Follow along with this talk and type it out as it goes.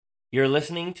You're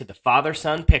listening to the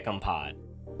Father-Son Pick'em Pod.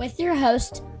 With your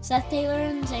hosts, Seth Taylor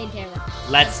and Zayn Taylor.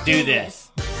 Let's do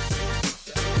this.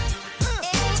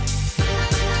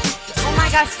 Oh my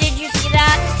gosh, did you see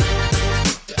that?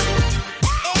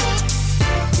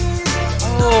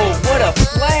 Oh, what a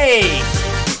play!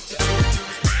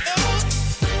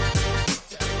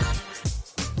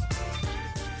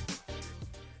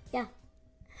 Yeah.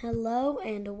 Hello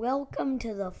and welcome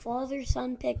to the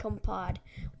Father-Son Pick'em Pod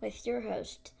with your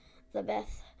host, the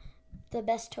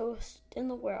best host in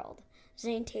the world,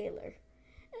 Zayn Taylor,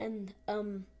 and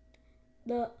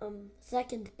the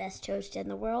second best host in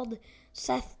the world,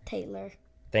 Seth Taylor.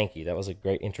 Thank you. That was a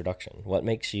great introduction. What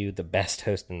makes you the best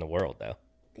host in the world, though?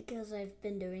 Because I've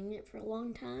been doing it for a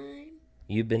long time.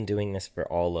 You've been doing this for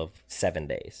all of 7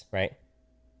 days, right?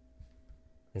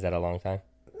 Is that a long time?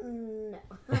 No.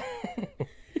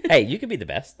 Hey, you could be the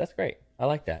best. That's great. I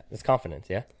like that. It's confidence,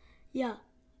 yeah? Yeah.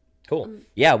 Cool.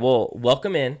 Yeah, well,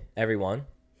 welcome in, everyone.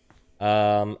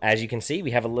 As you can see,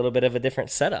 we have a little bit of a different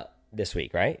setup this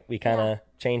week, right? We kind of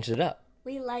changed it up.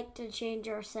 We like to change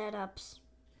our setups.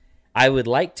 I would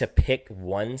like to pick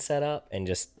one setup and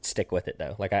just stick with it,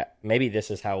 though. Maybe this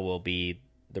is how we'll be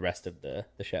the rest of the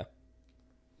show.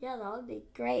 Yeah, that would be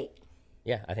great.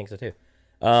 Yeah, I think so, too.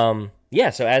 So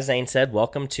as Zane said,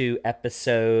 welcome to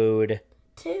episode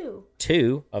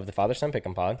 2 of the Father-Son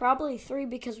Pick'em Pod. Probably 3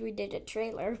 because we did a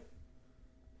trailer.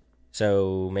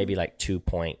 So maybe like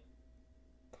 2.5.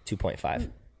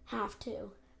 Half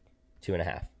 2.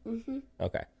 2.5. Mm-hmm.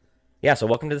 Okay. Yeah, so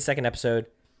welcome to the second episode.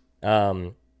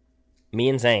 Me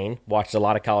and Zane watched a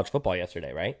lot of college football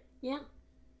yesterday, right? Yeah.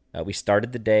 We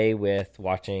started the day with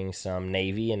watching some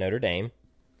Navy and Notre Dame.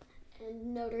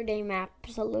 And Notre Dame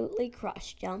absolutely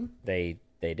crushed them. They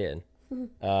did.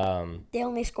 They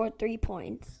only scored 3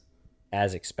 points.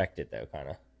 As expected, though, kind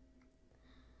of.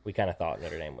 We kind of thought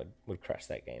Notre Dame would crush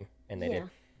that game, and they did.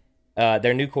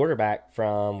 Their new quarterback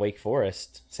from Wake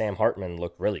Forest, Sam Hartman,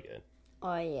 looked really good.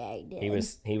 Oh, yeah, he did.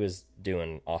 He was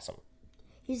doing awesome.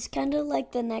 He's kind of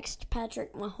like the next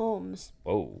Patrick Mahomes.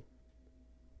 Whoa.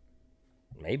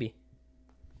 Maybe.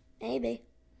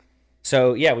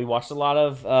 So, yeah, we watched a lot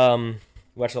of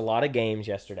games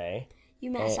yesterday.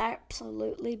 UMass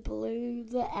absolutely blew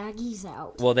the Aggies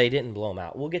out. Well, they didn't blow them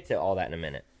out. We'll get to all that in a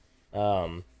minute.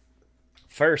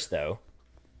 First, though,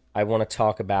 I want to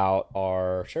talk about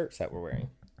our shirts that we're wearing.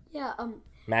 Yeah,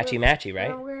 Matchy, right?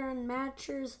 We're wearing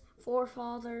matchers,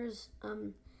 forefathers,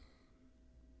 and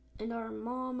our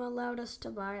mom allowed us to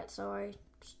buy it, so I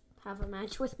just have a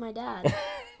match with my dad.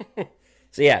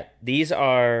 So, yeah, these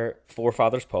are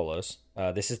Forefathers polos.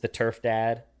 This is the Turf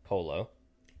Dad polo.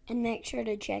 And make sure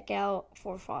to check out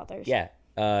Forefathers. Yeah,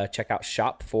 check out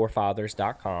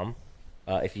shopforefathers.com.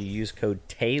 If you use code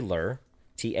TAYLOR,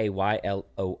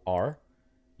 TAYLOR,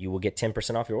 you will get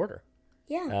 10% off your order.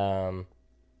 Yeah.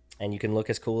 And you can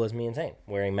look as cool as me and Zane,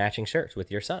 wearing matching shirts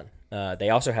with your son. They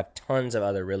also have tons of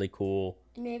other really cool...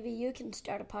 Maybe you can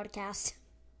start a podcast.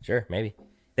 Sure, maybe.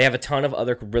 They have a ton of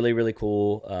other really, really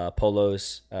cool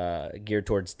polos geared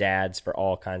towards dads for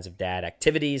all kinds of dad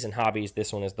activities and hobbies.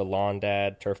 This one is the Lawn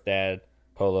Dad, Turf Dad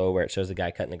polo, where it shows the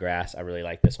guy cutting the grass. I really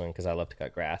like this one because I love to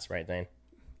cut grass, right, Zane?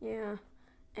 Yeah.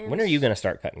 And when are you going to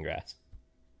start cutting grass?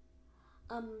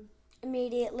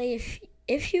 Immediately.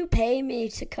 If you pay me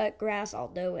to cut grass, I'll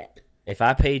do it. If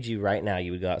I paid you right now,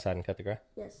 you would go outside and cut the grass?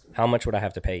 Yes. How much would I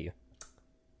have to pay you?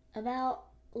 About,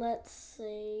 let's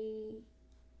say,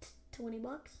 $20.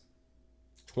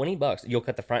 $20? You'll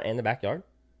cut the front and the backyard?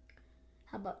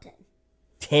 How about 10?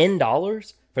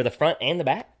 $10 for the front and the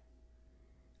back?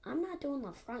 I'm not doing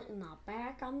the front and the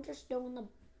back. I'm just doing the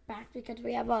back because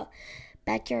we have a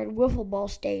backyard wiffle ball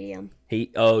stadium.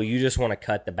 You just want to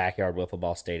cut the backyard wiffle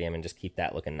ball stadium and just keep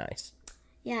that looking nice.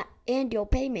 Yeah, and you'll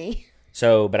pay me.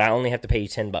 So, but I only have to pay you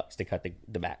 $10 to cut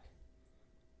the back.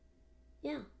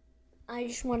 Yeah, I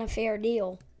just want a fair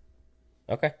deal.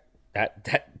 Okay.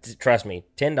 That trust me,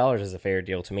 $10 is a fair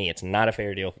deal to me. It's not a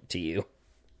fair deal to you.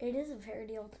 It is a fair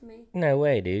deal to me. No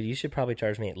way, dude. You should probably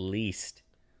charge me at least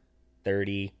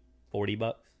 $30,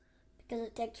 $40. Because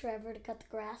it takes forever to cut the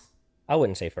grass? I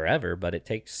wouldn't say forever, but it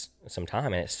takes some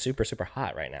time, and it's super, super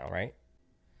hot right now, right?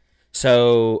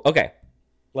 So, okay.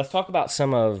 Let's talk about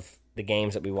some of the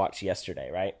games that we watched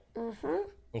yesterday, right?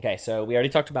 Mm-hmm. Okay, so we already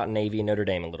talked about Navy and Notre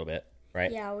Dame a little bit,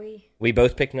 right? Yeah, we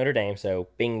both picked Notre Dame, so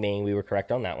bing, bing, we were correct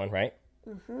on that one, right?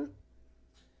 Mm-hmm.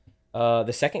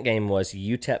 The second game was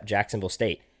UTEP Jacksonville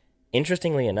State.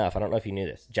 Interestingly enough, I don't know if you knew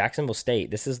this, Jacksonville State,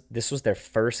 this was their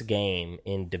first game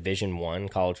in Division I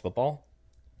college football,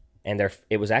 and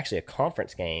it was actually a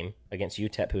conference game against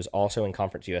UTEP, who's also in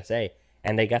Conference USA,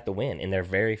 and they got the win in their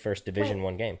very first Division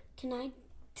I game. Can I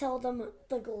tell them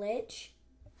the glitch?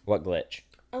 What glitch?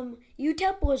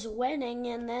 UTEP was winning,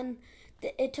 and then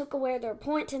it took away their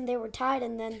points, and they were tied,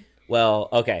 and then... Well,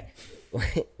 okay.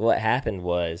 What happened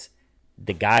was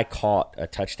the guy caught a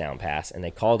touchdown pass, and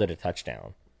they called it a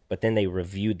touchdown. But then they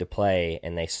reviewed the play,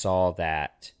 and they saw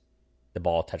that the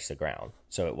ball touched the ground.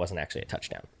 So it wasn't actually a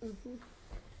touchdown. Mm-hmm.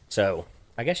 So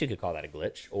I guess you could call that a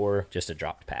glitch or just a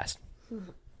dropped pass.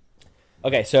 Mm-hmm.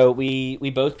 Okay, so we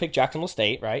both picked Jacksonville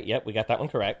State, right? Yep, we got that one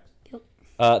correct.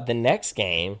 Yep. The next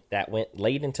game that went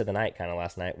late into the night kind of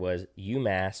last night was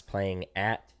UMass playing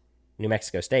at New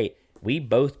Mexico State. We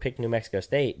both picked New Mexico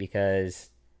State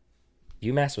because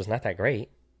UMass was not that great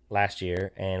last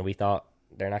year, and we thought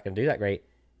they're not going to do that great.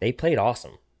 They played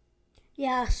awesome.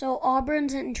 Yeah, so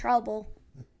Auburn's in trouble.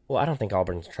 Well, I don't think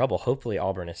Auburn's in trouble. Hopefully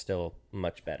Auburn is still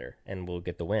much better, and we'll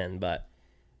get the win. But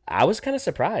I was kind of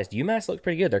surprised. UMass looked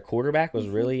pretty good. Their quarterback was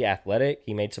really athletic.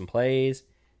 He made some plays.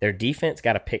 Their defense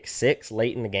got a pick 6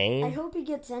 late in the game. I hope he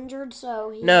gets injured, so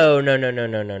he... No.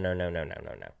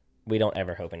 We don't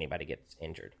ever hope anybody gets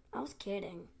injured. I was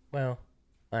kidding. Well,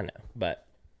 I know, but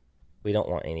we don't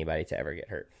want anybody to ever get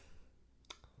hurt.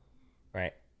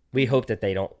 Right? We hope that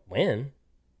they don't win.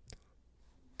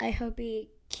 I hope he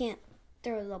can't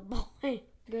throw the ball good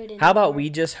anymore. How about we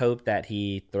just hope that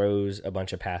he throws a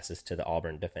bunch of passes to the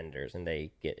Auburn defenders and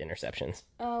they get interceptions?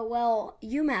 Well,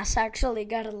 UMass actually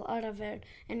got a lot of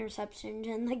interceptions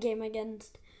in the game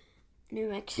against New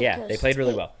Mexico Yeah, they played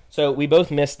really well. So we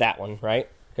both missed that one, right?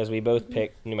 Because we both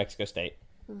picked New Mexico State.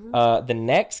 Mm-hmm. The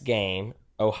next game,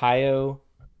 Ohio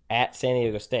at San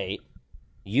Diego State.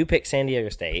 You picked San Diego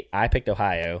State. I picked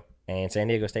Ohio, and San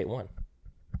Diego State won.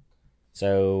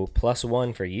 So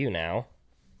 +1 for you now.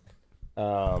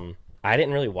 I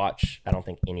didn't really watch, I don't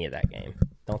think, any of that game.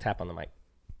 Don't tap on the mic.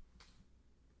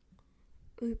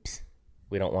 Oops.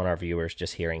 We don't want our viewers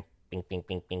just hearing bink, bink,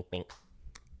 bink, bink, bink.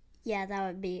 Yeah, that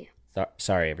would be...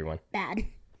 Sorry, everyone. Bad.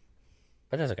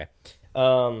 But that's okay.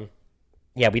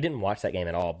 Yeah, we didn't watch that game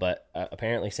at all, but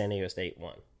apparently San Diego State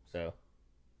won. So,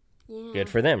 yeah. Good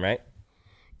for them, right?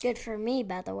 Good for me,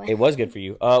 by the way. It was good for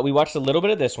you. We watched a little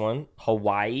bit of this one,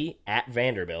 Hawaii at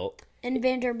Vanderbilt. And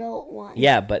Vanderbilt won.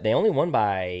 Yeah, but they only won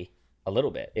by a little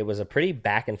bit. It was a pretty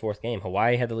back-and-forth game.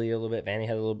 Hawaii had the lead a little bit. Vandy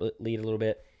had the lead a little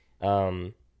bit.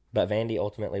 But Vandy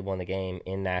ultimately won the game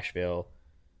in Nashville.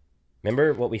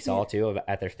 Remember what we saw, too,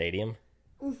 at their stadium?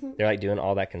 Mm-hmm. They're, doing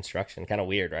all that construction. Kind of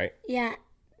weird, right? Yeah.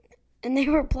 And they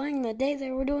were playing the day they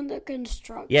were doing the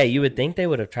construction. Yeah, you would think they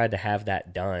would have tried to have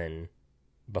that done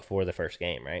before the first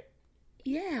game, right?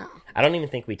 Yeah. I don't even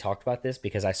think we talked about this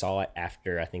because I saw it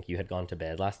after I think you had gone to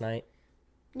bed last night.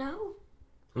 No.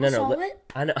 I saw it?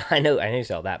 I know you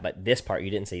saw that, but this part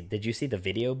you didn't see. Did you see the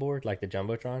video board, the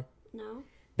Jumbotron? No.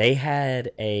 They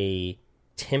had a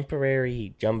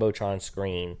temporary Jumbotron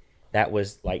screen that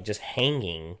was, just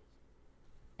hanging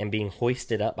and being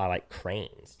hoisted up by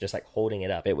cranes, just holding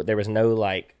it up. There was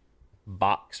no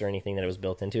box or anything that it was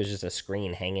built into. It was just a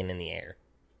screen hanging in the air.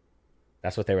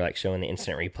 That's what they were showing the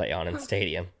instant replay on in the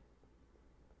stadium.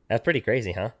 That's pretty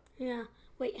crazy, huh? Yeah.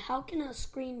 Wait, how can a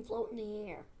screen float in the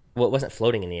air? Well, it wasn't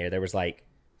floating in the air. There was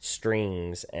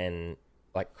strings and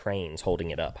cranes holding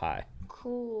it up high.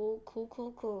 Cool.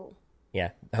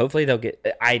 Yeah. Hopefully they'll get.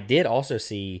 I did also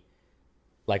see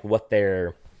what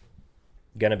they're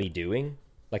gonna be doing.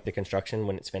 The construction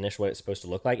when it's finished, what it's supposed to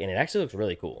look like, and it actually looks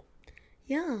really cool.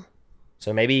 Yeah.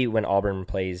 So maybe when Auburn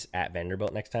plays at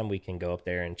Vanderbilt next time, we can go up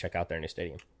there and check out their new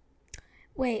stadium.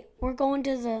 Wait, we're going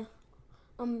to the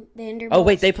Vanderbilt. Oh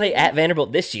wait, they play at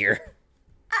Vanderbilt this year,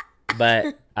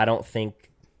 but I don't think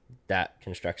that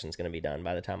construction's going to be done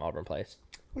by the time Auburn plays.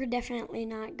 We're definitely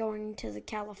not going to the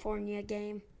California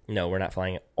game. No, we're not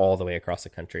flying all the way across the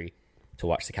country to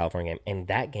watch the California game, and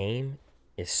that game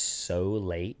is so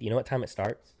late. You know what time it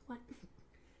starts? What?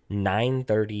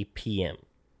 9:30 p.m.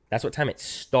 That's what time it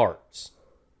starts.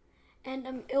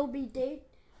 And it'll be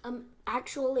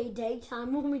actually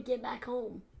daytime when we get back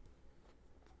home.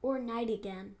 Or night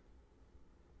again.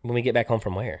 When we get back home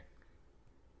from where?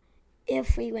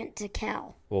 If we went to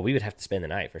Cal. Well, we would have to spend the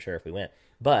night for sure if we went.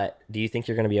 But do you think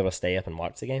you're going to be able to stay up and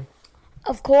watch the game?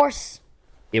 Of course.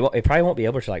 It probably won't be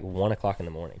able to 1 o'clock in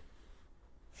the morning.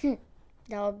 That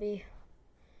would be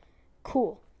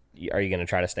cool. Are you going to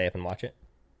try to stay up and watch it?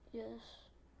 Yes.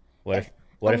 What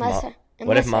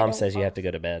if mom says you have to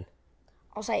go to bed?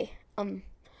 I'll say,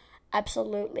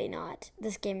 absolutely not.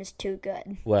 This game is too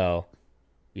good. Well,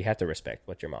 you have to respect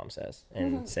what your mom says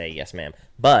and say, yes, ma'am.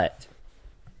 But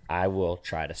I will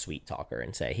try to sweet talk her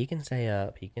and say, he can stay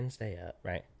up,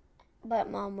 right? But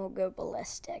Mom will go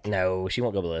ballistic. No, she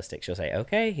won't go ballistic. She'll say,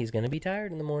 okay, he's going to be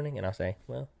tired in the morning. And I'll say,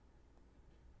 well,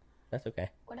 that's okay.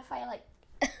 What if I,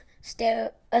 stay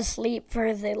asleep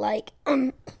for the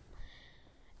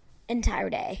entire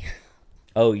day.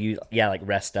 Oh, like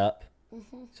rest up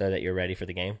so that you're ready for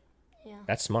the game? Yeah.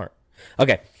 That's smart.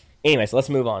 Okay. Anyways, let's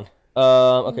move on.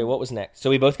 Okay, what was next? So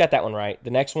we both got that one right.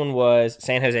 The next one was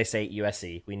San Jose State,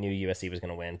 USC. We knew USC was going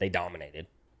to win. They dominated.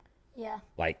 Yeah.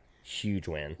 Like, huge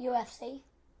win. USC.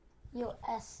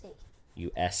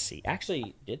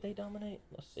 Actually, did they dominate?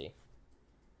 Let's see.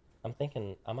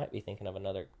 I might be thinking of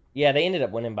another. Yeah, they ended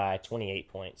up winning by 28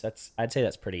 points. I'd say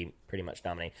that's pretty much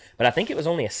dominating. But I think it was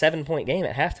only a 7-point game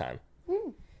at halftime.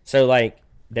 So, like,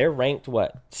 they're ranked,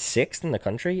 6th in the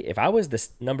country? If I was the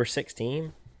number 6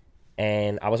 team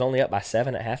and I was only up by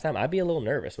 7 at halftime, I'd be a little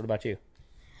nervous. What about you?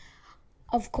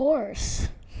 Of course.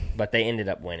 But they ended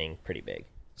up winning pretty big.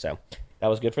 So, that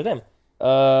was good for them.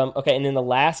 Okay, and then the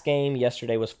last game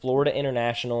yesterday was Florida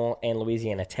International and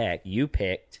Louisiana Tech. You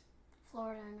picked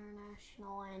Florida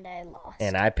International, and I lost.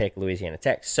 And I picked Louisiana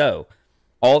Tech. So,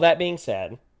 all that being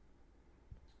said,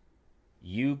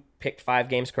 you picked 5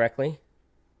 games correctly.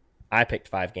 I picked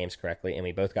 5 games correctly, and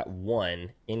we both got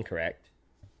 1 incorrect.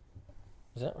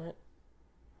 Is that right?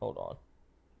 Hold on.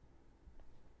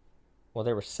 Well,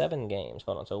 there were 7 games.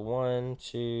 Hold on. So, 1,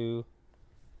 2...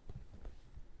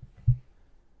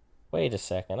 Wait a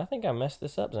second. I think I messed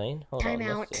this up, Zane. Hold on.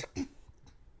 Timeout.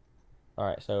 All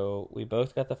right, so we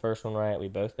both got the first one right. We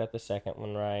both got the second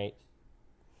one right.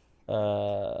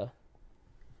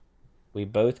 We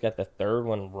both got the third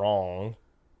one wrong.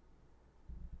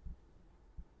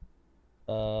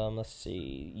 Let's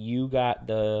see. You got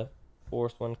the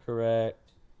 4th one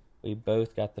correct. We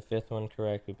both got the 5th one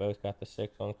correct. We both got the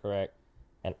 6th one correct.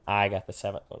 And I got the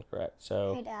 7th one correct.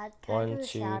 So, hey, Dad, can 1, I do a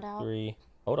 2, shout out? 3.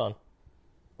 Hold on.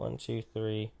 1, 2,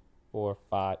 3, 4,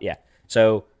 5. Yeah.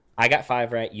 So, I got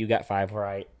 5 right. You got 5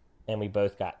 right. And we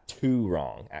both got 2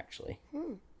 wrong, actually.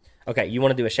 Okay, you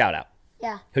want to do a shout out?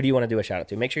 Yeah. Who do you want to do a shout out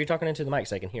to? Make sure you're talking into the mic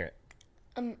so I can hear it.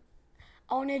 I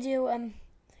want to do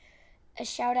a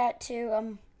shout out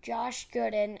to Josh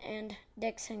Gooden and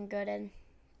Dixon Gooden.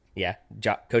 Yeah,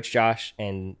 Coach Josh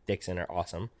and Dixon are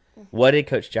awesome. What did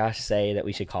Coach Josh say that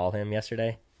we should call him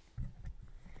yesterday?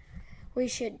 We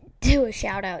should do a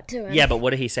shout out to him. Yeah, but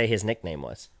what did he say his nickname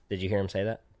was? Did you hear him say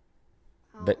that?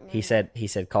 But he said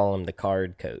call him the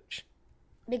card coach.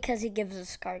 Because he gives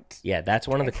us cards. Yeah, that's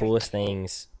one of the coolest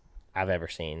things I've ever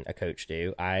seen a coach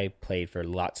do. I played for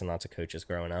lots and lots of coaches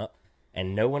growing up,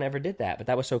 and no one ever did that. But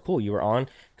that was so cool. You were on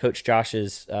Coach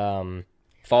Josh's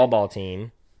fall ball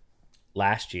team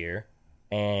last year,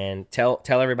 and tell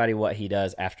everybody what he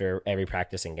does after every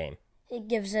practice and game. He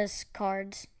gives us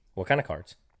cards. What kind of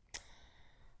cards?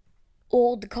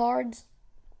 Old cards.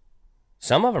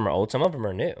 Some of them are old. Some of them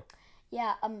are new.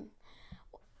 Yeah. Can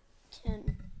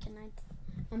I?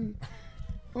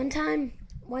 One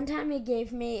time he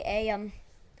gave me a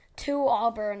 2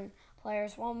 Auburn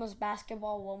players. One was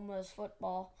basketball. One was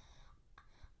football.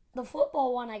 The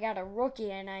football one I got a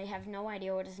rookie, and I have no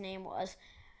idea what his name was.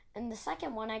 And the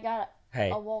second one I got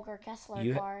a Walker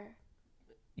Kessler card.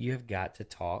 You have got to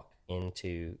talk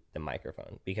into the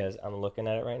microphone because I'm looking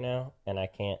at it right now and I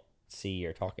can't see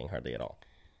you're talking hardly at all.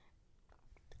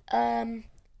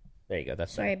 There you go.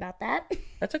 That's sorry about that.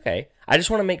 That's okay. I just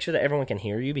want to make sure that everyone can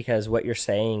hear you because what you're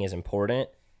saying is important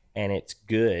and it's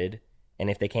good. And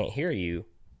if they can't hear you,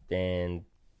 then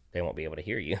they won't be able to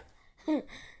hear you.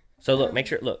 So look, make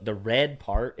sure. Look, the red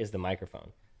part is the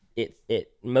microphone.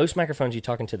 Most microphones you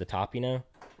talking to the top,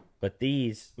 but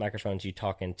these microphones you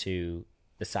talking to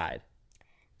the side.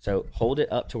 So hold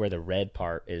it up to where the red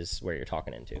part is where you're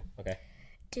talking into. Okay.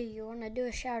 Do you want to do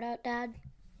a shout out, Dad?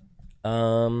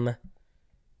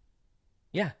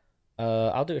 Yeah.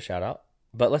 I'll do a shout out,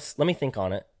 but let me think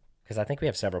on it because I think we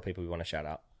have several people we want to shout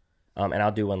out. And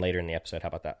I'll do one later in the episode. How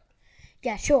about that?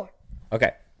 Yeah, sure.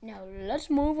 Okay. Now let's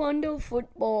move on to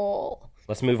football.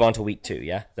 Let's move on to week 2.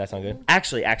 Yeah, does that sound good?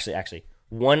 Actually,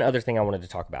 one other thing I wanted to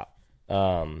talk about.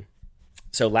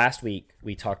 So last week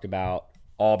we talked about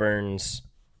Auburn's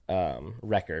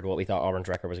record, what we thought Auburn's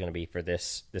record was going to be for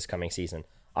this coming season.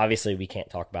 Obviously, we can't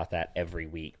talk about that every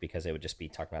week because it would just be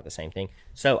talking about the same thing.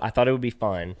 So I thought it would be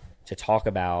fun to talk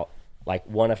about like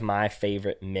one of my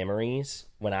favorite memories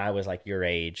when I was like your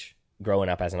age growing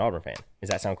up as an Auburn fan. Does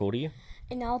that sound cool to you?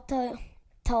 And I'll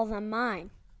tell them mine.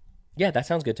 Yeah, that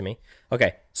sounds good to me.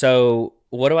 Okay, so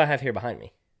what do I have here behind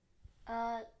me?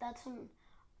 That's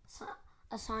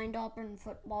a signed Auburn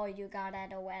football you got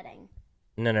at a wedding.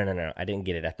 No. I didn't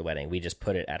get it at the wedding. We just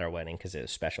put it at our wedding because it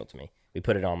was special to me. We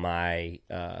put it on my...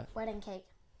 wedding cake.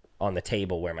 On the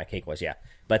table where my cake was, yeah.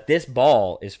 But this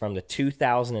ball is from the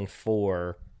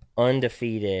 2004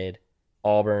 undefeated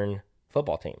Auburn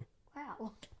football team.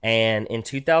 Wow. And in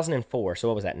 2004, so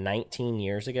what was that, 19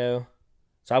 years ago?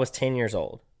 So I was 10 years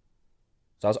old.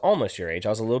 So I was almost your age. I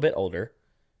was a little bit older.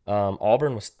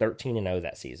 Auburn was 13-0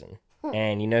 that season.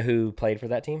 And you know who played for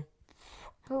that team?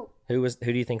 Who? Who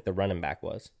do you think the running back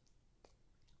was?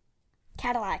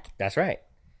 Cadillac. That's right.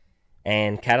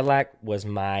 And Cadillac was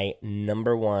my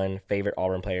number one favorite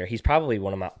Auburn player. He's probably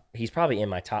in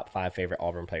my top 5 favorite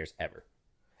Auburn players ever.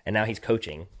 And now he's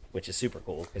coaching, which is super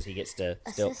cool because he gets to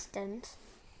Assistant.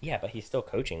 Yeah, but he's still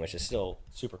coaching, which is still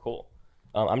super cool.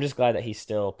 I'm just glad that he's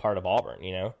still part of Auburn,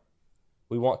 you know?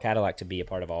 We want Cadillac to be a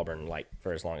part of Auburn, like,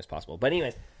 for as long as possible. But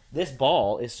anyways, this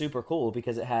ball is super cool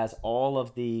because it has all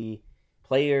of the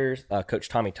players. Coach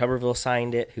Tommy Tuberville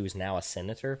signed it, who's now a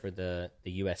senator for the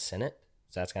U.S. Senate.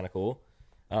 So that's kind of cool.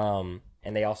 And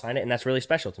they all signed it, and that's really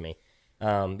special to me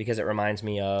because it reminds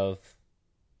me of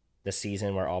the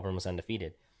season where Auburn was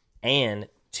undefeated. And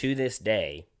to this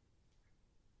day,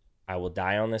 I will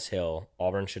die on this hill.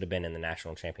 Auburn should have been in the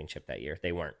national championship that year.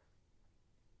 They weren't.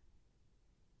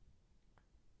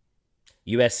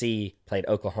 USC played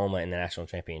Oklahoma in the national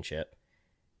championship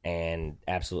and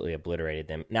absolutely obliterated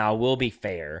them. Now, I will be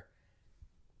fair.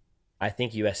 I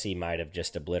think USC might have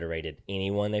just obliterated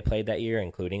anyone they played that year,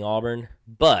 including Auburn.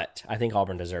 But I think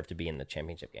Auburn deserved to be in the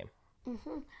championship game.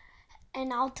 Mm-hmm.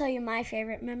 And I'll tell you my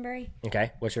favorite memory.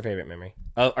 Okay. What's your favorite memory?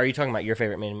 Oh, are you talking about your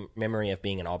favorite memory of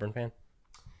being an Auburn fan?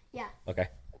 Yeah. Okay.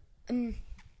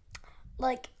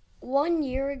 Like 1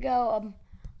 year ago,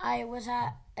 I was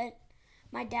at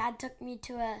my dad took me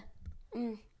to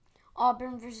a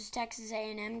Auburn versus Texas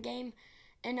A&M game,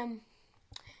 and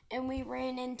we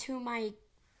ran into my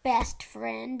best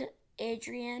friend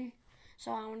Adrian.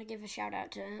 So I want to give a shout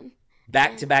out to him.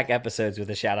 Back-to-back episodes with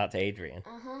a shout out to Adrian.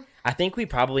 Uh-huh. I think we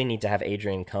probably need to have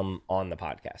Adrian come on the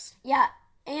podcast. Yeah,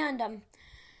 and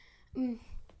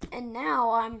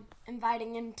now I'm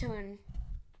inviting him to an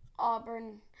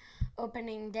Auburn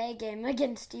opening day game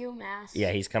against UMass.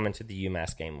 Yeah, he's coming to the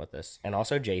UMass game with us. And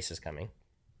also Jace is coming.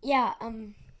 Yeah,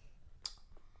 I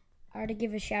already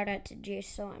give a shout out to Jace,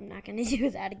 so I'm not going to do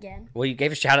that again. Well, you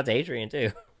gave a shout out to Adrian,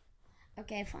 too.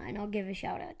 Okay, fine. I'll give a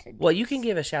shout out to Jace. Well, you can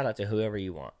give a shout out to whoever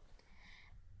you want.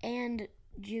 And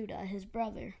Judah, his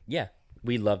brother. Yeah,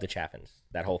 we love the Chaffins,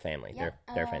 that whole family. Yeah,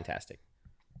 They're fantastic.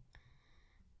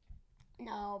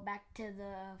 No, back to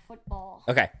the football.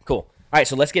 Okay, cool. All right,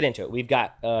 so let's get into it. We've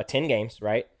got 10 games,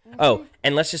 right? Mm-hmm. Oh,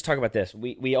 and let's just talk about this.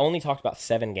 We only talked about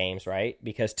 7 games, right?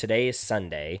 Because today is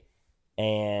Sunday,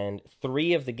 and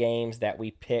 3 of the games that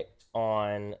we picked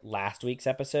on last week's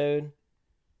episode,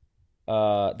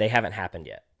 they haven't happened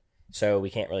yet. So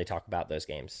we can't really talk about those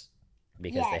games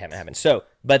because they haven't happened. So,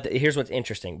 but here's what's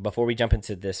interesting. Before we jump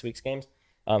into this week's games,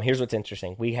 here's what's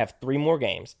interesting. We have 3 more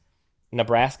games.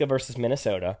 Nebraska versus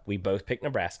Minnesota. We both picked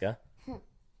Nebraska.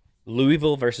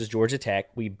 Louisville versus Georgia Tech.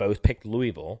 We both picked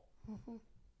Louisville.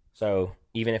 So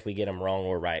even if we get them wrong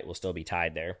or right, we'll still be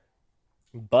tied there.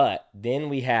 But then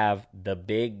we have the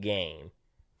big game.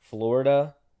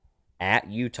 Florida at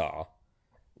Utah.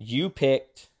 You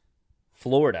picked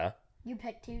Florida. You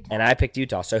picked Utah. And I picked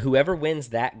Utah. So whoever wins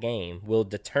that game will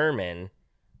determine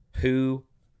who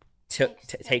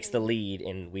takes the lead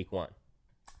in week 1.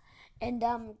 And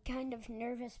I'm kind of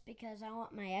nervous because I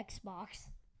want my Xbox.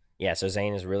 Yeah, so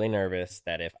Zane is really nervous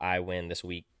that if I win this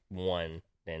week 1,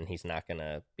 then he's not going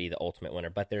to be the ultimate winner.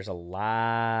 But there's a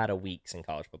lot of weeks in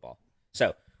college football.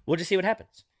 So we'll just see what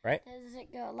happens, right? Does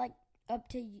it go like up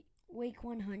to week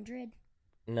 100?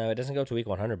 No, it doesn't go to week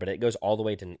 100, but it goes all the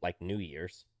way to like New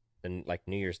Year's, then like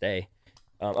New Year's Day.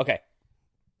 Okay,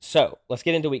 so let's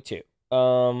get into week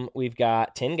 2. We've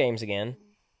got 10 games again.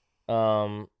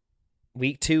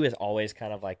 Week 2 is always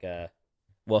kind of like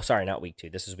not week 2.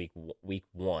 This is week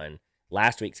 1.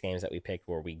 Last week's games that we picked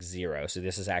were week 0, so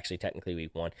this is actually technically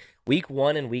week 1. Week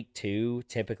 1 and week 2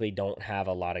 typically don't have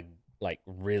a lot of like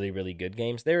really, really good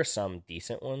games. There are some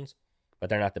decent ones, but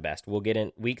they're not the best. We'll get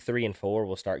in week 3 and 4.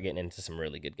 We'll start getting into some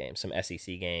really good games, some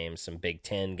SEC games, some Big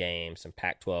Ten games, some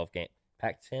Pac-12 games.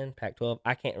 Pac-10, Pac-12.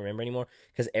 I can't remember anymore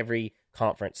because every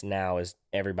conference now is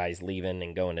everybody's leaving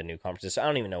and going to new conferences. So I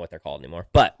don't even know what they're called anymore.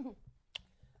 But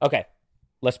okay,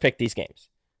 let's pick these games.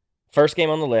 First game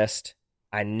on the list,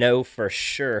 I know for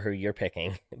sure who you're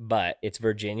picking, but it's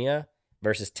Virginia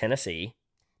versus Tennessee.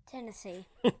 Tennessee.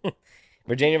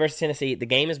 Virginia versus Tennessee. The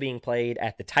game is being played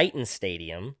at the Titans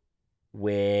Stadium,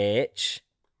 which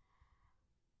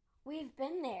we've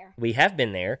been there. We have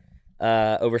been there.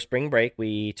 Over spring break,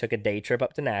 we took a day trip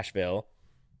up to Nashville,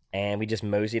 and we just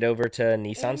moseyed over to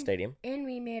Nissan Stadium. And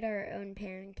we made our own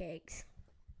pancakes.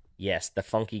 Yes, the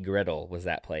Funky Griddle was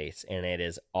that place, and it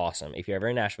is awesome. If you're ever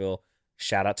in Nashville,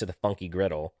 shout out to the Funky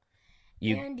Griddle.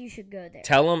 And you should go there.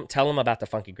 Tell them about the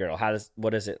Funky Griddle.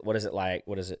 What is it like?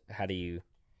 How do you?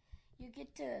 You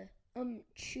get to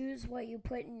choose what you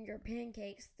put in your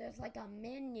pancakes. There's like a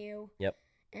menu. Yep.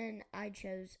 And I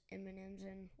chose M&Ms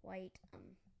and white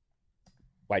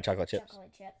chocolate chips.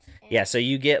 And yeah, so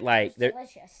you get like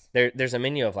delicious. There's a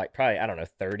menu of like probably, I don't know,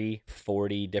 30,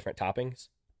 40 different toppings.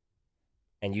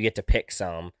 And you get to pick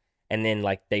some, and then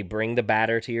like they bring the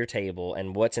batter to your table,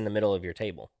 and what's in the middle of your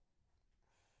table?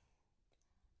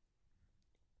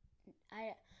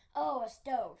 A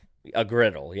stove. A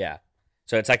griddle, yeah.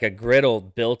 So it's like a griddle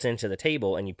built into the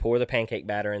table, and you pour the pancake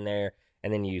batter in there,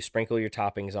 and then you sprinkle your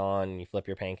toppings on, and you flip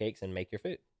your pancakes and make your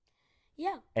food.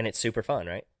 Yeah. And it's super fun,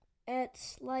 right?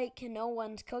 It's like no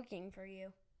one's cooking for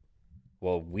you.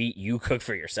 Well, you cook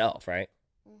for yourself, right?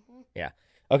 Mm-hmm. Yeah.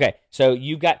 Okay, so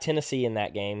you've got Tennessee in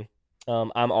that game.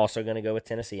 I'm also going to go with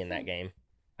Tennessee in that game.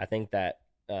 I think that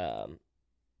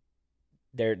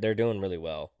they're doing really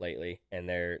well lately, and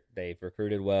they've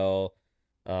recruited well.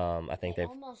 I think they they've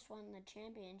almost won the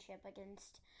championship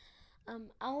against.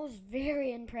 I was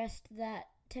very impressed that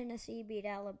Tennessee beat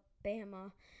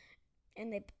Alabama,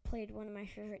 and they played one of my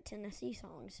favorite Tennessee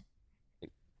songs.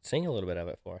 Sing a little bit of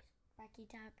it for us. Rocky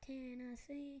Top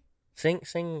Tennessee.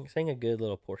 Sing a good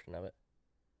little portion of it.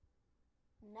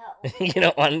 No. You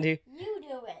don't want to? You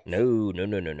do it. No.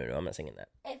 I'm not singing that.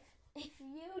 If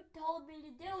you told me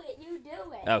to do it, you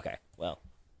do it. Okay, well,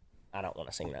 I don't want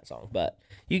to sing that song, but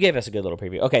you gave us a good little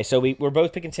preview. Okay, so we're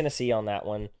both picking Tennessee on that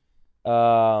one.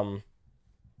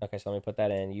 Okay, so let me put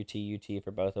that in. UT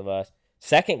for both of us.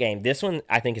 Second game, this one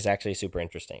I think is actually super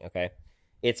interesting, okay?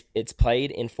 It's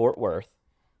played in Fort Worth.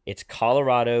 It's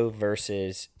Colorado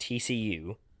versus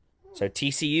TCU. So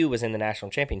TCU was in the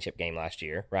national championship game last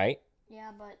year, right?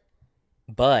 Yeah,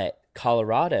 But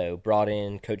Colorado brought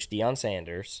in Coach Deion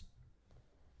Sanders,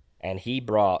 and he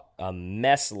brought a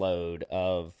mess load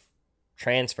of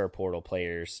transfer portal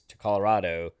players to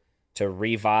Colorado to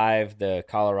revive the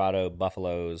Colorado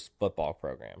Buffaloes football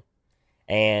program.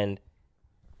 And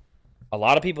a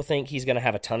lot of people think he's going to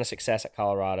have a ton of success at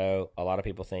Colorado. A lot of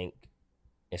people think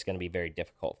it's going to be very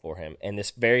difficult for him. And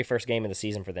this very first game of the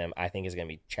season for them, I think, is going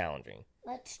to be challenging.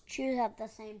 Let's choose at the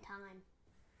same time.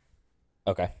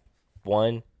 Okay.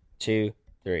 1, 2,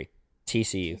 3.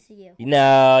 TCU. TCU.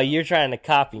 No, you're trying to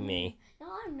copy me. No,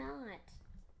 I'm not.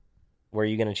 Were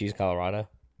you going to choose Colorado?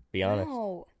 Be honest.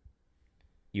 No.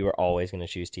 You were always going to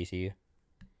choose TCU?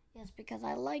 Yes, because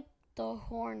I like the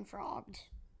Horned Frogs.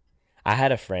 I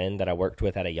had a friend that I worked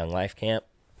with at a Young Life camp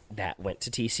that went to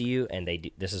TCU, and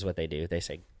this is what they do. They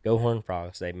say, go Horned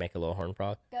Frogs. They make a little horned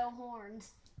frog. Go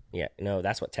Horns. Yeah, no,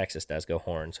 that's what Texas does. Go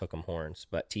Horns, hook 'em horns.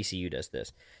 But TCU does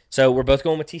this. So we're both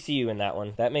going with TCU in that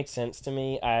one. That makes sense to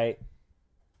me. I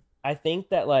think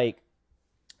that, like,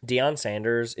 Deion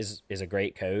Sanders is a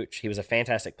great coach. He was a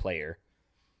fantastic player.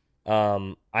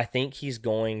 I think he's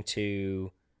going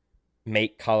to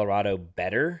make Colorado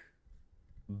better,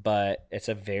 but it's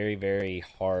a very, very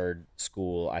hard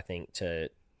school, I think, to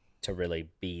really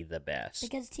be the best.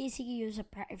 Because TCU is a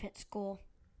private school.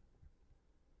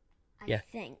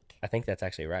 I think that's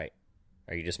actually right.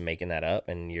 Are you just making that up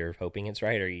and you're hoping it's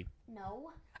right? Or you? No.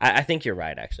 I think you're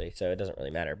right, actually. So it doesn't really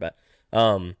matter. But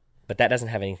that doesn't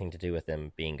have anything to do with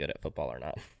them being good at football or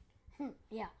not.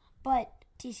 Yeah, but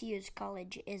TCU's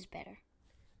college is better.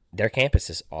 Their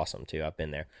campus is awesome too. I've been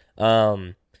there.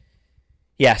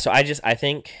 Yeah. So I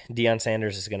think Deion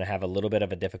Sanders is going to have a little bit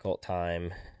of a difficult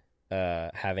time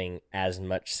having as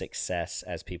much success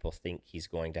as people think he's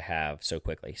going to have so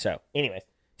quickly. So, anyways.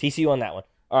 TCU on that one.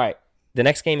 All right. The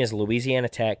next game is Louisiana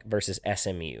Tech versus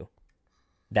SMU.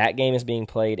 That game is being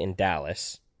played in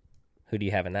Dallas. Who do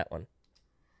you have in that one?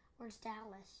 Where's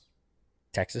Dallas?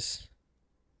 Texas.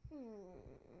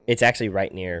 It's actually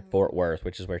right near Fort Worth,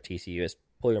 which is where TCU is.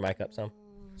 Pull your mic up some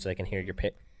so they can hear your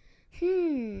pick.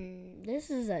 This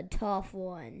is a tough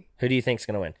one. Who do you think's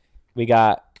going to win? We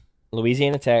got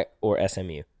Louisiana Tech or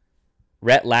SMU.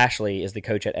 Rhett Lashley is the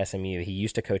coach at SMU. He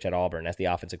used to coach at Auburn as the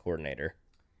offensive coordinator.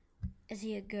 Is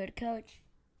he a good coach?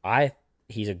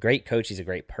 He's a great coach. He's a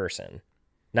great person.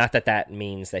 Not that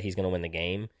means that he's going to win the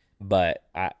game, but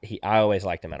I always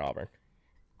liked him at Auburn.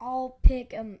 I'll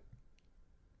pick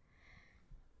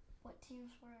what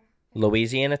teams were?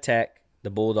 Louisiana Tech, the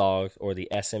Bulldogs, or the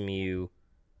SMU.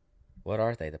 What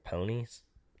are they? The Ponies?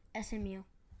 SMU.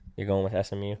 You're going with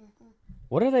SMU? Mm-hmm.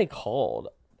 What are they called?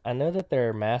 I know that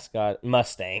their mascot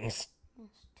Mustangs.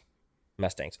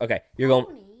 Mustangs. Okay, you're Ponies.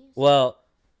 going. Well,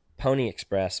 Pony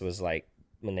Express was like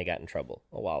when they got in trouble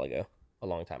a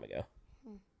long time ago.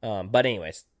 But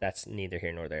anyways, that's neither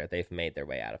here nor there. They've made their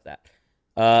way out of that.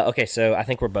 Okay, so I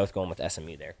think we're both going with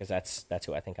SMU there because that's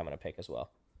who I think I'm going to pick as well.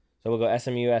 So we'll go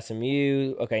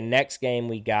SMU. Okay, next game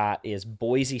we got is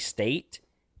Boise State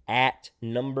at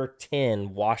number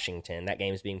 10, Washington. That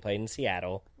game is being played in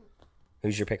Seattle.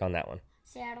 Who's your pick on that one?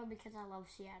 Seattle, because I love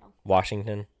Seattle.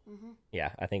 Washington? Mm-hmm.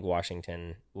 Yeah, I think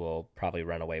Washington will probably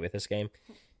run away with this game.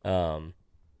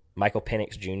 Michael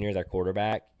Penix Jr., their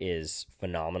quarterback, is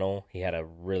phenomenal. He had a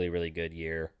really, really good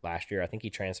year last year. I think he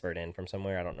transferred in from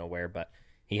somewhere. I don't know where, but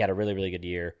he had a really, really good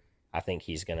year. I think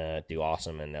he's going to do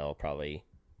awesome, and they'll probably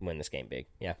win this game big.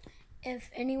 Yeah. If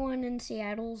anyone in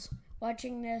Seattle's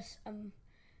watching this,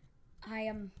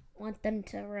 I want them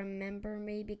to remember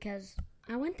me because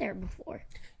I went there before.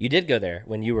 You did go there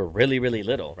when you were really, really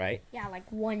little, right? Yeah, like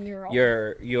 1 year old.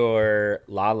 Your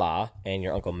Lala and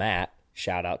your Uncle Matt,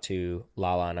 shout out to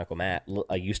Lala and Uncle Matt,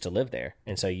 used to live there,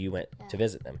 and so you went to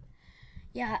visit them.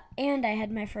 Yeah, and I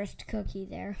had my first cookie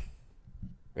there.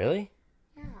 Really?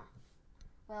 Yeah.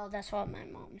 Well, that's what my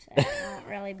mom said. I don't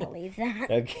really believe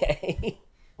that. Okay.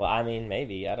 Well, I mean,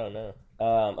 maybe. I don't know.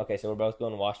 Okay, so we're both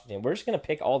going to Washington. We're just going to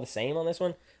pick all the same on this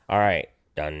one. All right.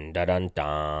 Dun, dun, dun,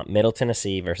 dun. Middle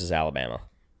Tennessee versus Alabama.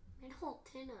 Middle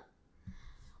Tennessee.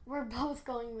 We're both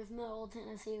going with Middle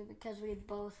Tennessee because we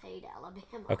both hate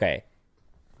Alabama. Okay.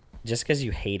 Just because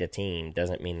you hate a team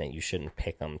doesn't mean that you shouldn't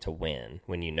pick them to win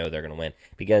when you know they're going to win.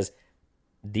 Because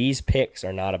these picks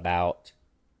are not about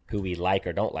who we like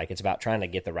or don't like. It's about trying to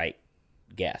get the right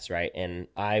guess, right? And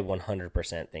I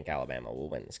 100% think Alabama will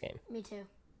win this game. Me too.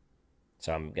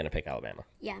 So I'm going to pick Alabama.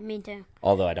 Yeah, me too.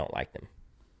 Although I don't like them.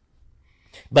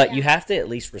 But you have to at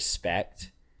least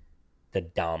respect the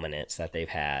dominance that they've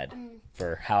had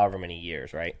for however many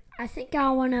years, right? I think I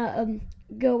want to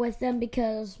go with them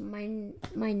because my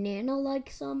Nana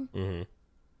likes them. Mm-hmm.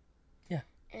 Yeah.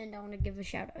 And I want to give a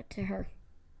shout out to her.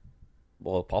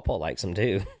 Well, Pawpaw likes them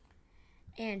too.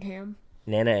 And him.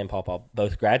 Nana and Pawpaw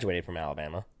both graduated from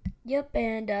Alabama. Yep,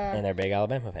 and they're big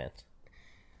Alabama fans.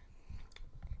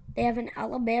 They have an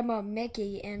Alabama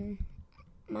Mickey, and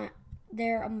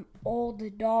their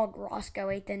old dog Roscoe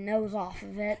ate the nose off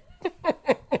of it.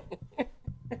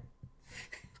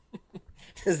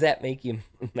 Does that make you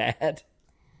mad?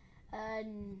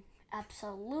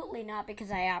 Absolutely not,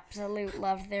 because I absolutely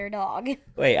love their dog.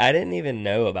 Wait, I didn't even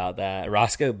know about that.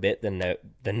 Roscoe bit the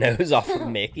nose off of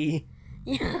Mickey?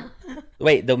 Yeah.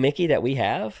 Wait, the Mickey that we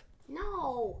have?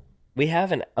 No. We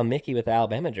have a Mickey with the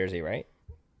Alabama jersey, right?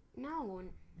 No,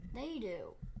 they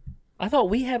do. I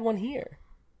thought we had one here.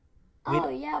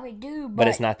 Yeah, we do. But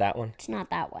it's not that one? It's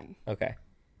not that one. Okay.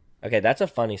 Okay, that's a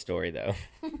funny story, though.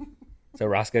 So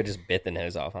Roscoe just bit the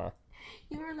nose off, huh?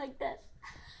 You were like this.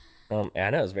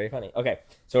 I know, it's very funny. Okay,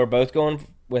 so we're both going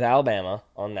with Alabama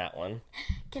on that one.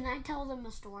 Can I tell them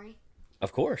a story?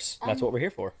 Of course. That's what we're here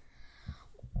for.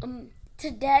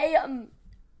 Today,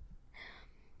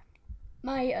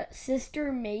 my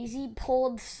sister Maisie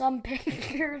pulled some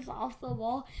pictures off the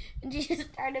wall, and she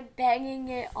started banging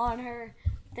it on her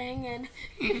thing, and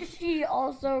she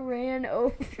also ran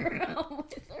over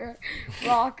with her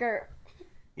rocker.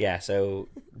 Yeah, so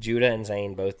Judah and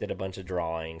Zane both did a bunch of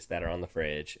drawings that are on the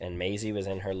fridge, and Maisie was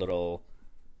in her little,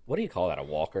 what do you call that, a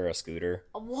walker, a scooter?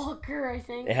 A walker, I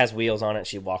think. It has wheels on it.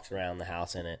 She walks around the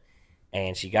house in it.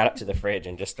 And she got up to the fridge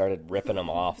and just started ripping them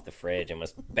off the fridge and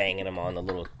was banging them on the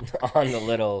little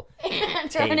and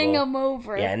turning them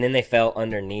over. Yeah, and then they fell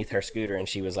underneath her scooter and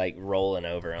she was like rolling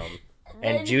over them.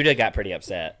 And Judah got pretty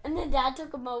upset. And then Dad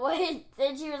took them away.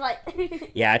 Then she was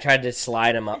like... Yeah, I tried to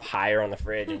slide them up higher on the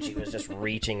fridge and she was just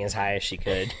reaching as high as she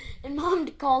could. And Mom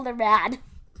called her bad.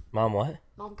 Mom what?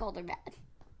 Mom called her bad.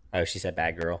 Oh, she said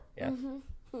bad girl. Yeah.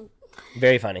 Mm-hmm.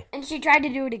 Very funny. And she tried to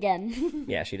do it again.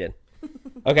 Yeah, she did.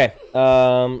 Okay,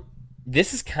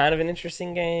 this is kind of an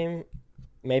interesting game,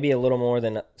 maybe a little more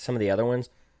than some of the other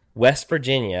ones. West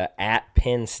Virginia at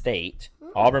Penn State.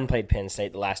 Auburn played Penn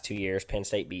State the last 2 years. Penn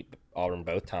State beat Auburn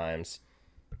both times.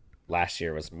 Last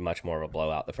year was much more of a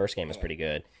blowout. The first game was pretty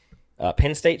good.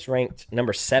 Penn State's ranked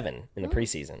number 7 in the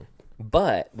preseason.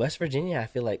 But West Virginia, I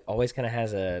feel like, always kind of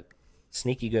has a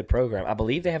sneaky good program. I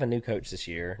believe they have a new coach this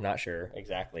year. Not sure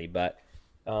exactly, but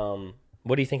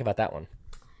what do you think about that one?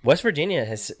 West Virginia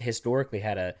has historically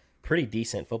had a pretty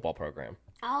decent football program.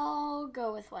 I'll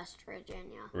go with West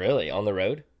Virginia. Really? On the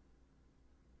road?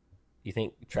 You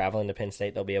think traveling to Penn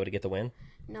State they'll be able to get the win?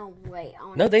 No, wait.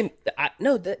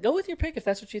 Go with your pick if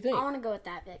that's what you think. I want to go with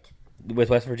that pick. With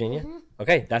West Virginia? Mm-hmm.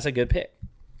 Okay, that's a good pick.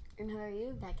 And who are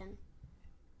you picking?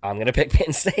 I'm going to pick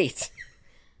Penn State.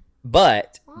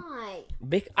 But... Why?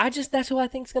 That's who I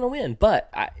think's going to win. But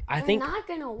I think... We're not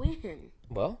going to win.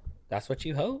 Well, that's what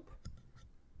you hope.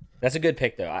 That's a good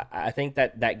pick, though. I think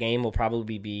that game will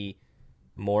probably be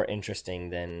more interesting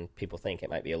than people think. It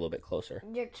might be a little bit closer.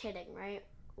 You're kidding, right?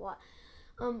 What?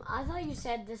 I thought you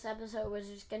said this episode was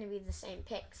just going to be the same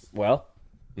picks. Well,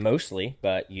 mostly,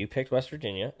 but you picked West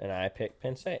Virginia, and I picked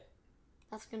Penn State.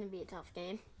 That's going to be a tough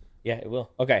game. Yeah, it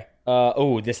will. Okay.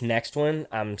 This next one,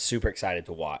 I'm super excited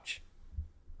to watch.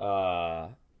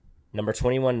 Number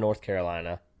 21, North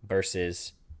Carolina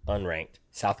versus unranked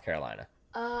South Carolina.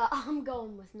 I'm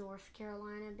going with North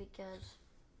Carolina because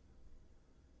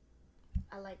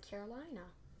I like Carolina.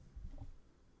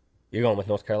 You're going with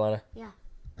North Carolina? Yeah.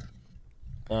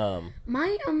 The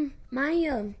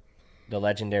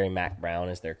legendary Mac Brown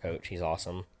is their coach. He's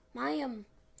awesome. My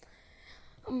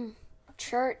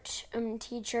church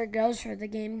teacher goes for the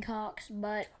Gamecocks,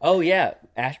 but oh yeah,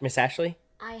 Miss Ashley.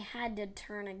 I had to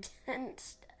turn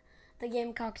against the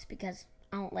Gamecocks because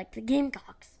I don't like the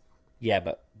Gamecocks. Yeah,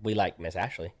 but we like Miss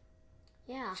Ashley.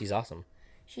 Yeah, she's awesome.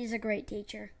 She's a great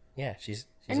teacher. Yeah, she's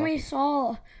and awesome. We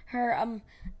saw her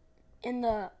in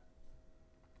the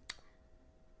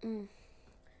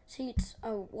seats.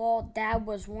 Oh, while Dad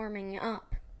was warming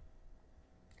up,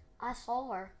 I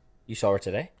saw her. You saw her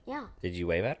today? Yeah. Did you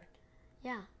wave at her?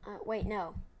 Yeah. Wait,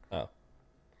 no. Oh.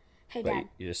 Hey, but Dad.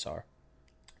 You just saw her.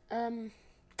 I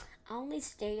only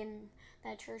stayed in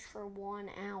that church for 1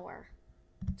 hour.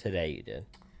 Today you did.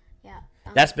 Yeah.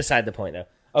 That's beside the point, though.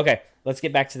 Okay, let's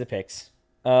get back to the picks.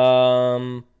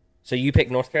 So you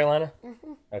picked North Carolina?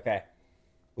 Mm-hmm. Okay.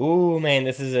 Ooh, man,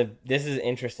 this is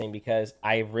interesting because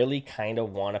I really kind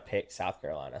of want to pick South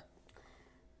Carolina.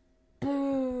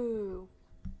 Boo.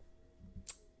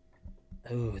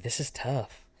 Ooh, this is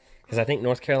tough because I think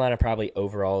North Carolina probably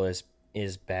overall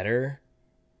is better,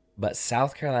 but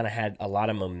South Carolina had a lot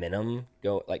of momentum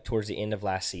towards the end of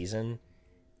last season,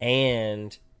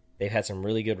 and they've had some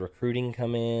really good recruiting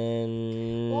come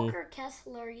in. Walker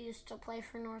Kessler used to play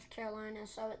for North Carolina,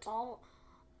 so it's all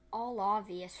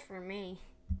obvious for me.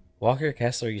 Walker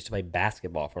Kessler used to play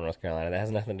basketball for North Carolina. That has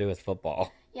nothing to do with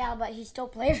football. Yeah, but he still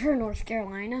plays for North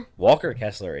Carolina. Walker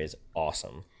Kessler is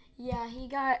awesome. Yeah,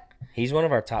 he's one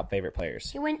of our top favorite players.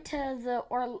 He went to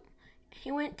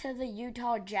the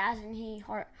Utah Jazz, and he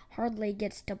hardly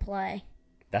gets to play.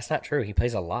 That's not true. He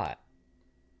plays a lot.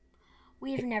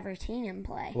 We've never seen him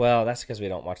play. Well, that's because we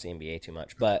don't watch the NBA too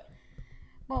much, but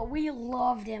we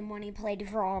loved him when he played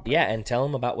for Auburn. Yeah, and tell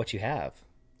him about what you have.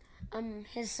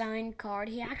 His signed card.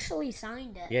 He actually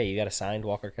signed it. Yeah, you got a signed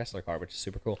Walker Kessler card, which is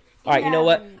super cool. All right, you know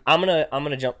what? I'm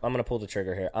gonna pull the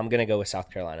trigger here. I'm gonna go with South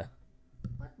Carolina.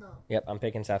 What the? Yep, I'm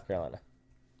picking South Carolina.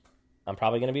 I'm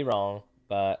probably gonna be wrong,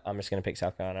 but I'm just gonna pick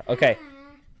South Carolina. Okay.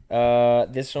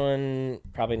 This one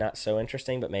probably not so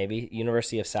interesting, but maybe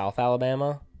University of South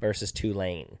Alabama versus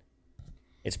Tulane.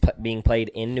 It's being played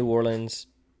in New Orleans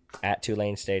at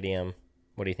Tulane Stadium.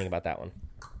 What do you think about that one?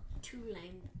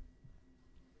 Tulane.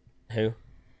 Who?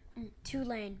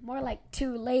 Tulane. More like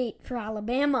too late for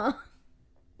Alabama.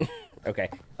 Okay.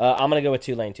 I'm going to go with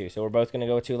Tulane, too. So we're both going to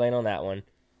go with Tulane on that one.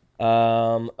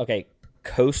 Okay.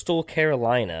 Coastal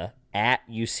Carolina at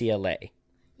UCLA.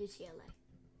 UCLA.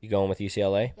 You going with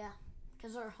UCLA? Yeah,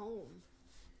 because they're home.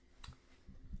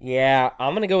 Yeah,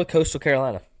 I'm going to go with Coastal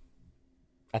Carolina.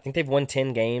 I think they've won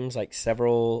 10 games, like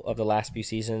several of the last few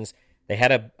seasons. They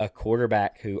had a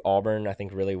quarterback who Auburn, I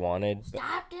think, really wanted.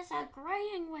 Stop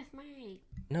disagreeing with me.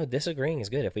 No, disagreeing is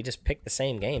good. If we just picked the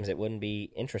same games, it wouldn't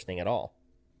be interesting at all.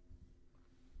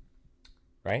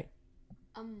 Right?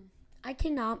 I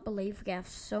cannot believe we have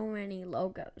so many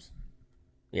logos.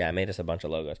 Yeah, I made us a bunch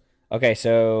of logos. Okay,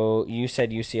 so you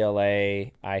said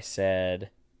UCLA. I said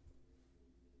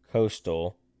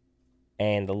Coastal.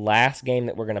 And the last game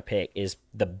that we're going to pick is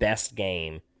the best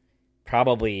game,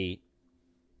 probably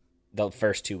the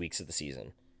first 2 weeks of the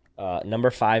season. Number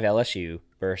 5 LSU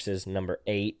versus number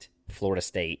 8 Florida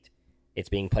State. It's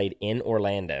being played in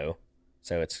Orlando,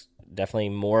 so it's definitely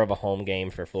more of a home game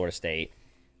for Florida State.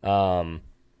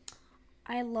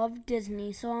 I love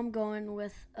Disney, so I'm going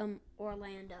with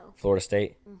Orlando. Florida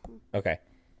State? Mm-hmm. Okay.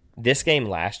 This game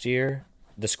last year,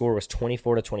 the score was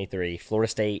 24-23. Florida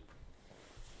State,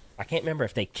 I can't remember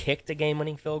if they kicked a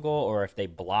game-winning field goal or if they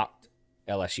blocked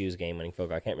LSU's game-winning field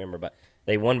goal. I can't remember, but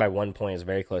they won by 1 point. It was a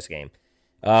very close game.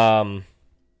 I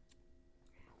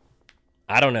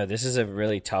don't know. This is a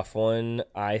really tough one.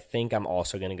 I think I'm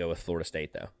also going to go with Florida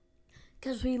State, though.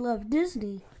 Because we love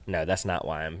Disney. No, that's not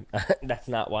why I'm. That's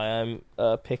not why I'm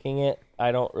picking it.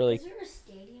 I don't really. Is there a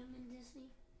stadium in Disney?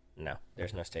 No,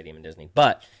 there's no stadium in Disney.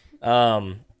 But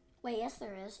wait, yes,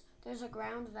 there is. There's a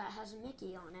ground that has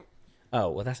Mickey on it.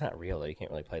 Oh well, that's not real though. You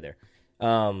can't really play there.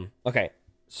 Okay,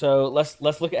 so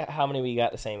let's look at how many we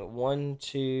got the same. 1,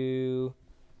 2,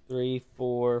 3,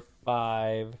 4,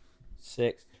 5,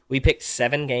 6. We picked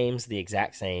 7 games the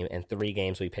exact same, and 3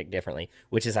 games we picked differently,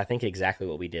 which is I think exactly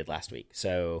what we did last week.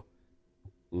 So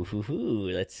Ooh,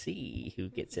 let's see who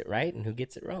gets it right and who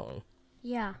gets it wrong.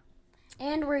 Yeah.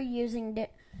 And we're using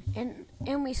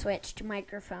and we switched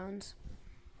microphones.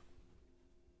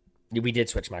 We did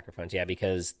switch microphones, yeah,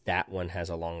 because that one has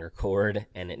a longer cord,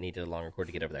 and it needed a longer cord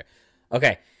to get over there.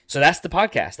 Okay, so that's the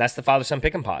podcast. That's the Father Son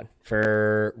Pick'em Pod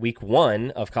for week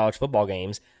 1 of college football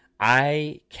games.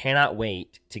 I cannot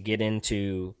wait to get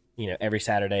into, every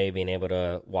Saturday being able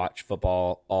to watch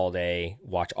football all day,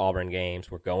 watch Auburn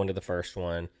games. We're going to the first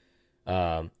one.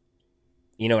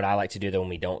 You know what I like to do, though, when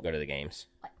we don't go to the games?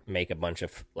 Make a bunch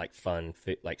of, fun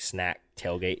food, snack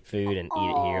tailgate food and eat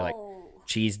it here,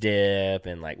 cheese dip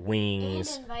and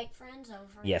wings. And invite friends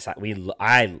over. Yes,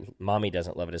 Mommy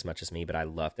doesn't love it as much as me, but I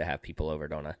love to have people over,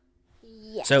 don't I?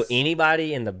 Yes. So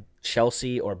anybody in the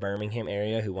Chelsea or Birmingham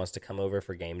area who wants to come over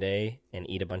for game day and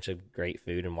eat a bunch of great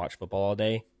food and watch football all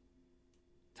day,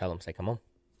 tell them, say, come on.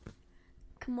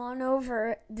 Come on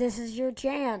over. This is your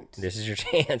chance. This is your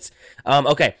chance.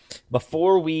 Okay,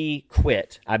 before we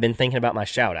quit, I've been thinking about my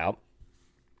shout out,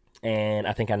 and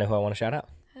I think I know who I want to shout out.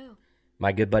 Who?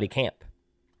 My good buddy Camp.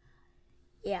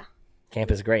 Yeah. Camp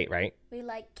is great, right? We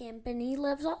like Camp, and he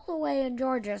lives all the way in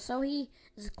Georgia, so he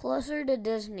is closer to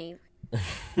Disney.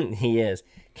 He is.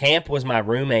 Camp was my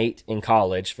roommate in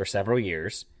college for several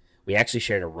years. We actually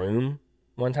shared a room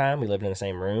one time. We lived in the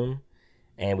same room,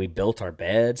 and we built our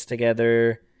beds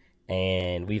together,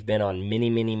 and we've been on many,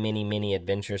 many, many, many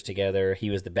adventures together. He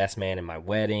was the best man in my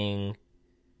wedding,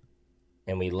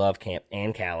 and we love Camp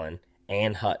and Callan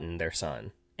and Hutton, their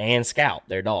son, and Scout,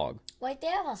 their dog. Wait, they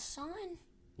have a son?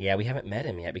 Yeah, we haven't met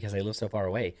him yet because they live so far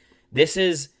away. This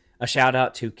is a shout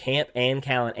out to Camp and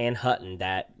Callan and Hutton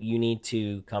that you need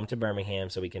to come to Birmingham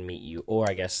so we can meet you. Or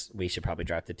I guess we should probably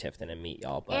drive to Tifton and meet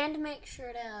y'all. But and make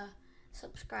sure to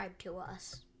subscribe to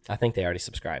us. I think they already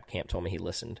subscribed. Camp told me he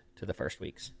listened to the first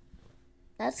weeks.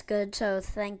 That's good. So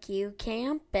thank you,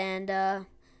 Camp. And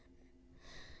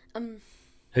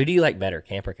who do you like better,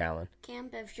 Camp or Callan?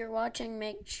 Camp, if you're watching,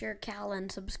 make sure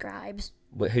Callan subscribes.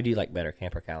 Who do you like better,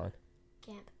 Camp or Callan?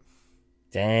 Camp.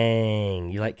 Dang,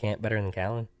 you like Camp better than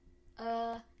Callan?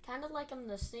 Kind of like them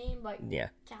the same, but yeah,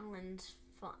 Callan's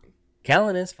fun.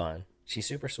 Callan is fun. She's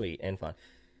super sweet and fun.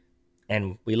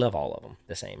 And we love all of them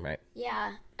the same, right?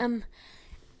 Yeah.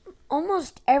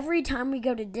 Almost every time we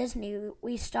go to Disney,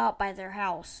 we stop by their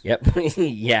house. Yep.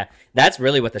 Yeah. That's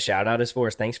really what the shout out is for.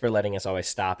 Is thanks for letting us always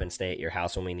stop and stay at your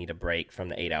house when we need a break from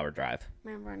the 8-hour drive.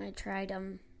 Remember when I tried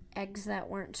eggs that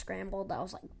weren't scrambled? I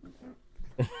was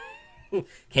like...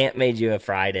 Camp made you a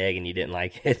fried egg and you didn't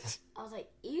like it. I was like,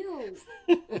 ew.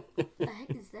 What the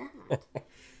heck is that?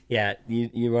 Yeah,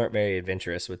 you weren't very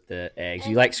adventurous with the eggs.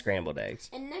 You like scrambled eggs.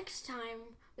 And next time,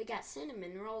 we got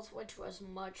cinnamon rolls, which was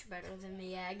much better than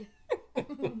the egg.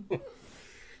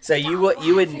 So you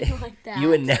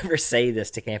would never say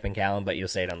this to Camp and Callan, but you'll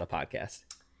say it on the podcast.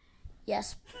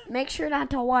 Yes. Make sure not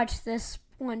to watch this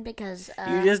one because...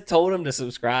 you just told them to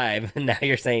subscribe, and now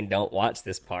you're saying don't watch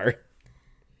this part.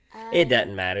 It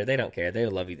doesn't matter. They don't care.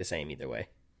 They'll love you the same either way.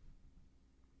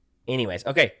 Anyways,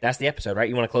 okay, that's the episode, right?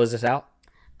 You want to close this out?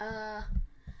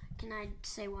 Can I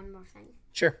say one more thing?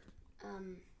 Sure.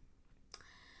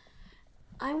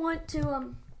 I want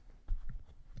to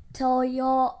tell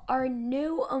y'all our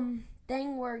new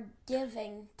thing we're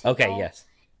giving to okay, y'all, yes.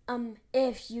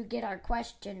 If you get our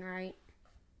question right.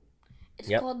 It's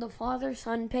called the Father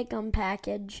Son Pick'em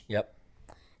package. Yep.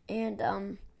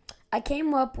 And I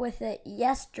came up with it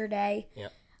yesterday.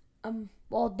 Yep.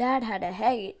 Well, Dad had a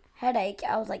headache.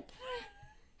 I was like,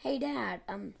 "Hey, Dad,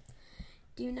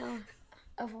 do you know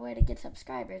of a way to get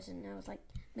subscribers?" And I was like,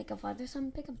 "Make a Father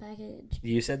Son Pick'em package."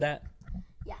 You said that?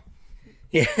 Yeah.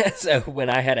 Yeah. So when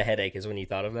I had a headache is when you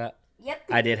thought of that? Yep.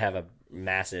 I did have a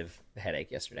massive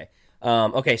headache yesterday.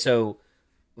 Okay, so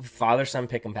Father Son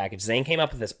Pick'em package. Zane came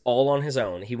up with this all on his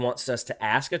own. He wants us to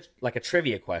ask a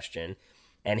trivia question.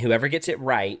 And whoever gets it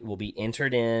right will be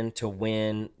entered in to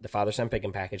win the Father Son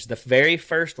Pick'em package. The very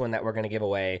first one that we're going to give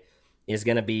away is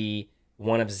going to be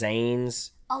one of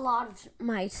Zane's... A lot of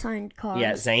my signed cards.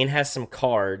 Yeah, Zane has some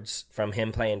cards from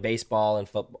him playing baseball and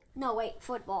football. No, wait,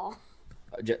 football.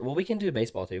 Well, we can do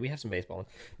baseball too. We have some baseball.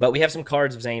 But we have some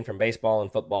cards of Zane from baseball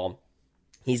and football.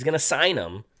 He's going to sign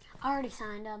them. I already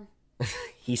signed them.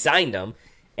 He signed them.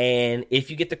 And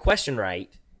if you get the question right...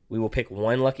 we will pick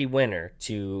one lucky winner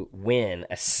to win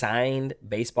a signed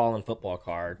baseball and football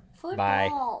card.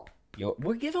 Football.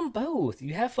 We'll give them both.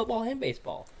 You have football and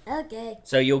baseball. Okay.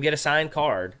 So you'll get a signed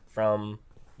card from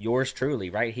yours truly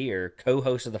right here,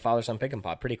 co-host of the Father Son Pick'em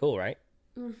Pod. Pretty cool, right?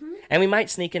 Mm-hmm. And we might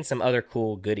sneak in some other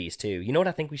cool goodies too. You know what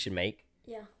I think we should make?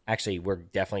 Yeah. Actually, we're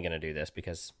definitely going to do this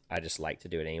because I just like to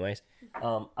do it anyways.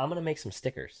 I'm going to make some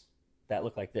stickers that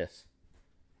look like this.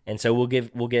 And so we'll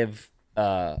give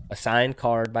a signed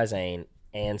card by Zane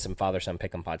and some father-son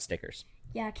pick'em pod stickers.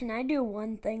 Yeah, can I do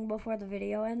one thing before the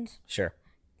video ends? Sure.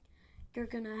 You're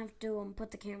going to have to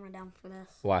put the camera down for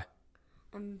this. Why?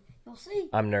 You'll see.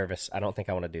 I'm nervous. I don't think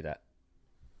I want to do that.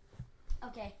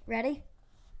 Okay, ready?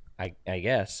 I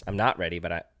guess. I'm not ready,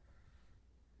 but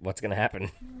what's going to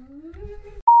happen?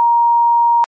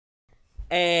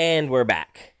 And we're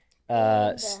back.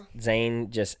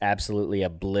 Zane just absolutely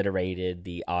obliterated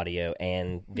the audio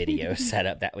and video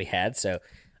setup that we had. So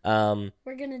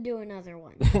we're going to do another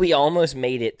one. We almost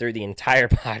made it through the entire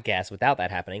podcast without that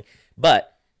happening.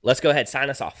 But let's go ahead. Sign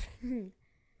us off.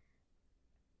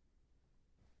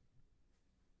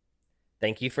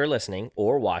 Thank you for listening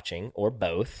or watching or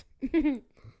both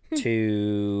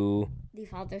to the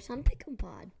Father-Son Pick'em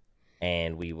Pod.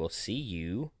 And we will see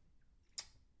you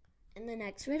in the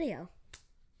next video.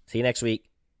 See you next week.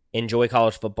 Enjoy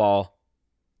college football.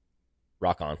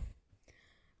 Rock on.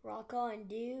 Rock on,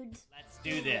 dudes. Let's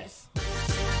do this.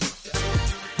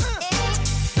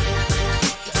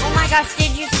 Oh my gosh,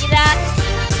 did you see that?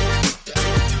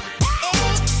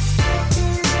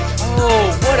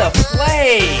 Oh, what a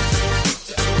play!